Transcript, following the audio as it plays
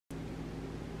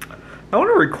I want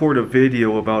to record a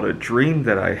video about a dream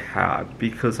that I had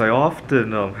because I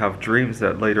often have dreams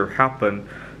that later happen.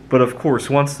 But of course,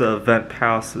 once the event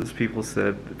passes, people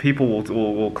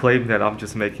will claim that I'm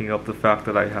just making up the fact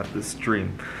that I had this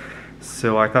dream.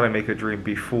 So I thought I'd make a dream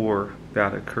before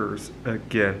that occurs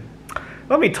again.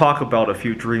 Let me talk about a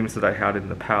few dreams that I had in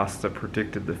the past that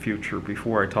predicted the future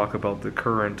before I talk about the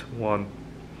current one.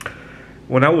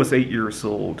 When I was 8 years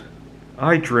old,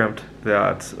 I dreamt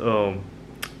that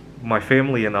my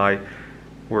family and I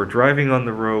were driving on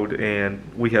the road and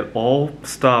we had all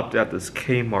stopped at this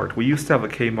Kmart. We used to have a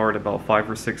Kmart about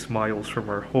 5 or 6 miles from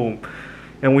our home,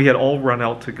 and we had all run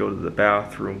out to go to the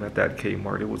bathroom at that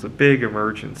Kmart. It was a big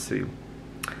emergency.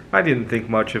 I didn't think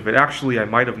much of it. Actually, I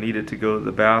might have needed to go to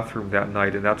the bathroom that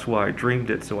night, and that's why I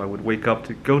dreamed it, so I would wake up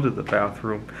to go to the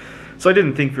bathroom. So I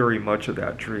didn't think very much of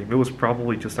that dream. It was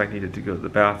probably just I needed to go to the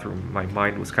bathroom. My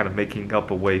mind was kind of making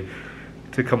up a way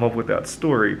to come up with that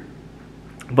story.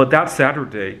 But that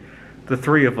Saturday, the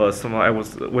three of us, I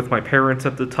was with my parents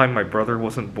at the time, my brother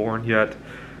wasn't born yet,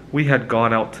 we had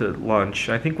gone out to lunch.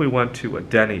 I think we went to a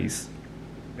Denny's,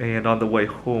 and on the way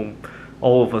home,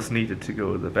 all of us needed to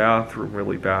go to the bathroom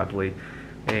really badly.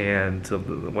 And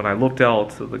when I looked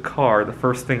out of the car, the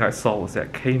first thing I saw was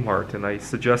that Kmart, and I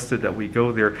suggested that we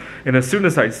go there. And as soon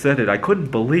as I said it, I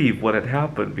couldn't believe what had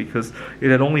happened because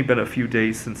it had only been a few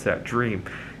days since that dream.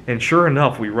 And sure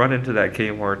enough, we run into that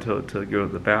Kmart to go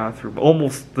to the bathroom,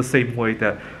 almost the same way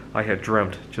that I had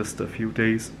dreamt just a few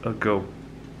days ago.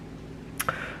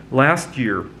 Last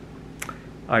year,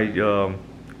 I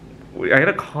had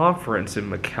a conference in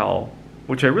Macau,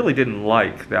 which I really didn't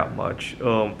like that much.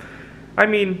 I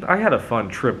mean, I had a fun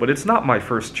trip, but it's not my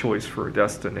first choice for a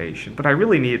destination. But I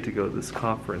really needed to go to this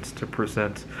conference to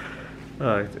present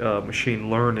a machine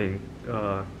learning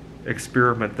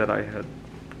experiment that I had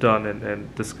done and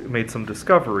made some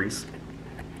discoveries.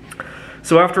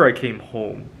 So after I came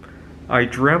home, I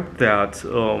dreamt that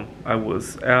I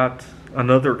was at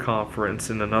another conference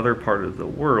in another part of the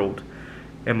world,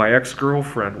 and my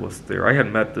ex-girlfriend was there. I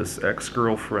had met this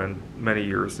ex-girlfriend many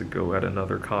years ago at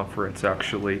another conference,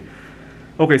 actually.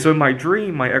 Okay, so in my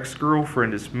dream, my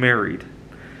ex-girlfriend is married,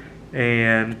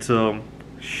 and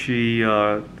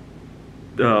I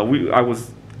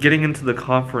was getting into the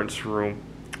conference room.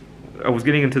 I was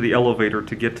getting into the elevator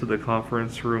to get to the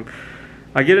conference room.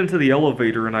 I get into the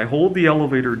elevator, and I hold the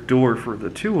elevator door for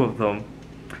the two of them,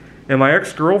 and my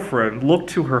ex-girlfriend looked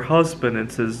to her husband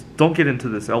and says, "Don't get into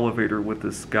this elevator with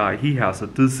this guy. He has a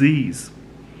disease."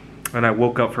 And I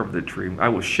woke up from the dream. I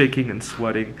was shaking and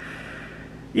sweating.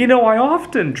 You know, I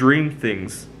often dream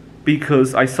things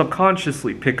because I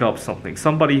subconsciously pick up something.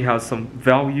 Somebody has some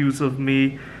values of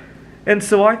me. And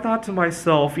so I thought to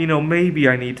myself, you know, maybe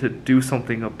I need to do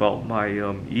something about my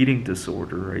eating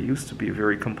disorder. I used to be a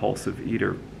very compulsive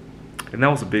eater. And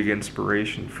that was a big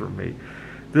inspiration for me.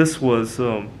 This was,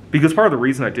 because part of the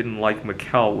reason I didn't like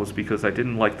Macau was because I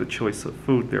didn't like the choice of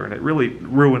food there. And it really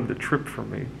ruined the trip for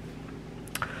me.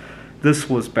 This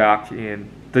was back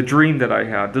in the dream that I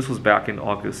had. This was back in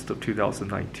August of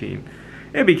 2019.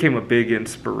 It became a big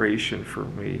inspiration for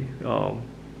me.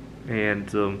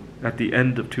 At the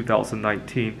end of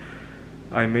 2019,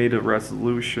 I made a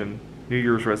resolution, New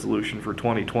Year's resolution for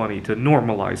 2020, to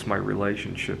normalize my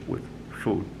relationship with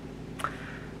food.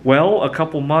 Well, a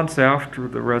couple months after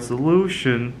the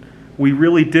resolution, we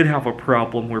really did have a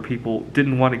problem where people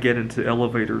didn't want to get into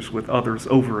elevators with others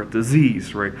over a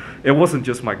disease, right? It wasn't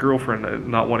just my girlfriend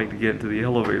not wanting to get into the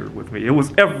elevator with me. It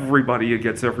was everybody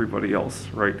against everybody else,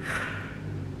 right?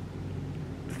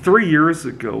 3 years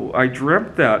ago, I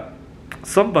dreamt that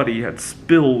somebody had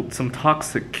spilled some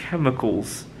toxic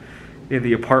chemicals in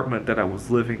the apartment that I was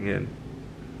living in.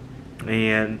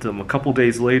 And a couple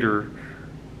days later,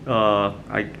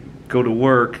 I go to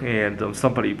work and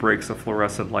somebody breaks a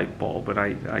fluorescent light bulb, and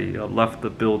I left the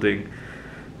building.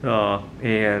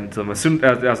 As soon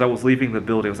as I was leaving the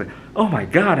building, I was like, "Oh my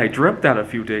God, I dreamt that a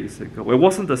few days ago." It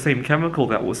wasn't the same chemical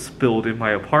that was spilled in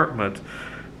my apartment,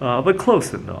 but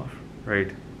close enough,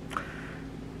 right?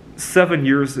 7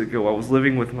 years ago, I was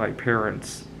living with my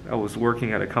parents. I was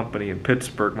working at a company in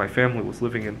Pittsburgh. My family was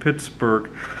living in Pittsburgh.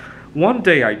 One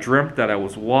day I dreamt that I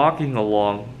was walking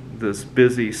along this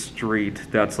busy street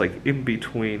that's like in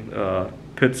between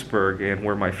Pittsburgh and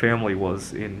where my family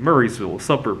was in Murraysville, a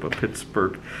suburb of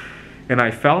Pittsburgh. And I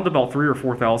found about $3,000 or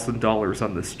 $4,000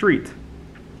 on the street.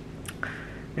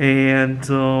 And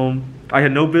I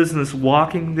had no business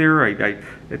walking there. I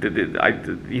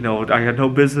had no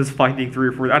business finding three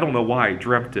or four. I don't know why I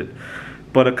dreamt it,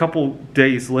 but a couple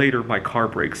days later, my car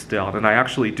breaks down, and I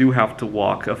actually do have to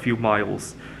walk a few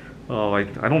miles I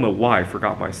don't know why I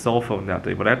forgot my cell phone that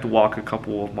day, but I had to walk a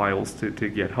couple of miles to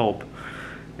get help.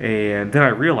 And then I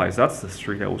realized that's the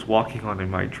street I was walking on in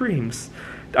my dreams.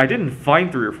 I didn't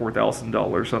find $3,000 or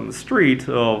 $4,000 on the street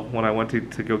when I went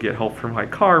to go get help for my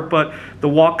car, but the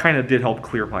walk kind of did help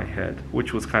clear my head,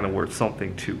 which was kind of worth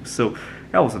something too. So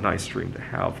that was a nice dream to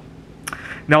have.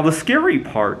 Now the scary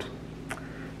part,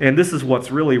 and this is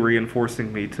what's really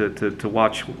reinforcing me to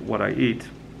watch what I eat.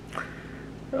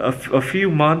 A few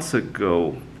months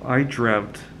ago, I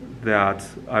dreamt that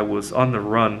I was on the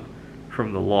run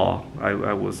from the law.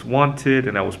 I was wanted,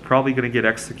 and I was probably going to get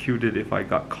executed if I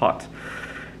got caught.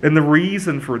 And the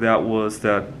reason for that was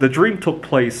that the dream took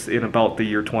place in about the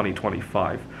year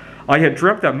 2025. I had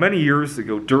dreamt that many years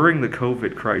ago, during the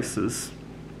COVID crisis,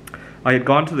 I had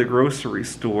gone to the grocery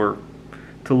store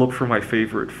to look for my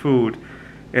favorite food,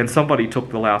 and somebody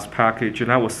took the last package,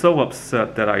 and I was so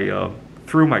upset that I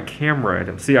threw my camera at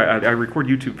him. See, I record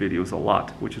YouTube videos a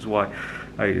lot, which is why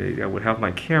I would have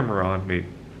my camera on me.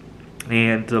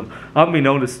 And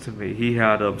unbeknownst to me, he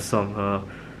had some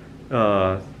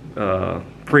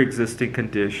pre-existing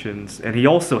conditions, and he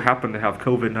also happened to have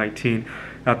COVID-19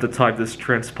 at the time this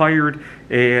transpired,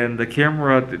 and the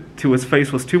camera to his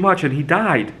face was too much, and he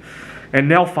died. And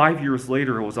now 5 years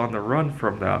later, I was on the run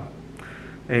from that.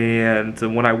 And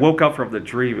when I woke up from the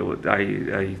dream,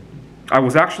 I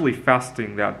was actually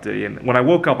fasting that day, and when I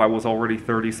woke up, I was already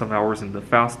 30-some hours into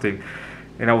fasting,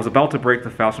 and I was about to break the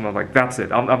fast, and I was like, that's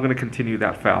it, I'm going to continue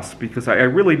that fast, because I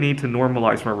really need to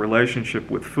normalize my relationship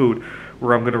with food,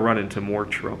 or I'm going to run into more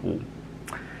trouble.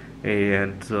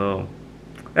 And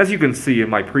as you can see in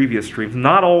my previous streams,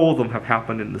 not all of them have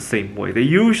happened in the same way. They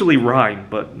usually rhyme,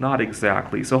 but not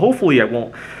exactly. So hopefully I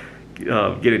won't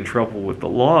get in trouble with the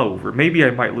law over it. Maybe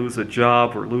I might lose a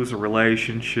job, or lose a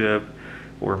relationship,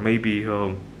 or maybe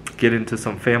get into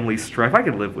some family strife. I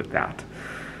can live with that.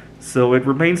 So it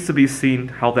remains to be seen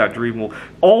how that dream will...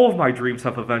 All of my dreams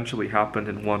have eventually happened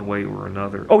in one way or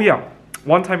another. Oh yeah,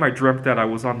 one time I dreamt that I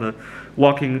was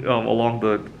walking along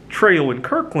the trail in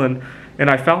Kirkland,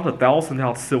 and I found a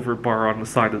 1,000-ounce silver bar on the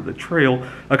side of the trail.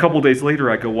 A couple days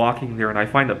later, I go walking there, and I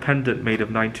find a pendant made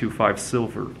of 925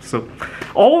 silver. So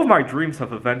all of my dreams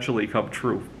have eventually come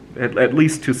true, at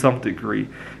least to some degree.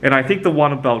 And I think the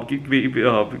one about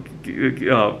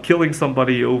killing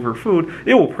somebody over food,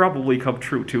 it will probably come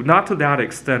true too. Not to that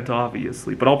extent,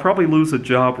 obviously, but I'll probably lose a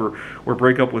job, or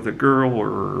break up with a girl,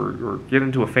 or get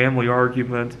into a family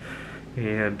argument,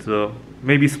 and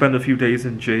maybe spend a few days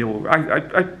in jail.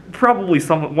 I probably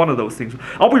one of those things.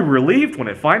 I'll be relieved when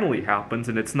it finally happens,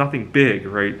 and it's nothing big,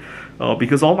 right?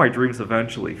 Because all my dreams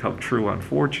eventually come true,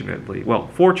 unfortunately. Well,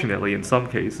 fortunately in some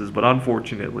cases, but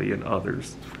unfortunately in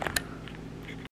others.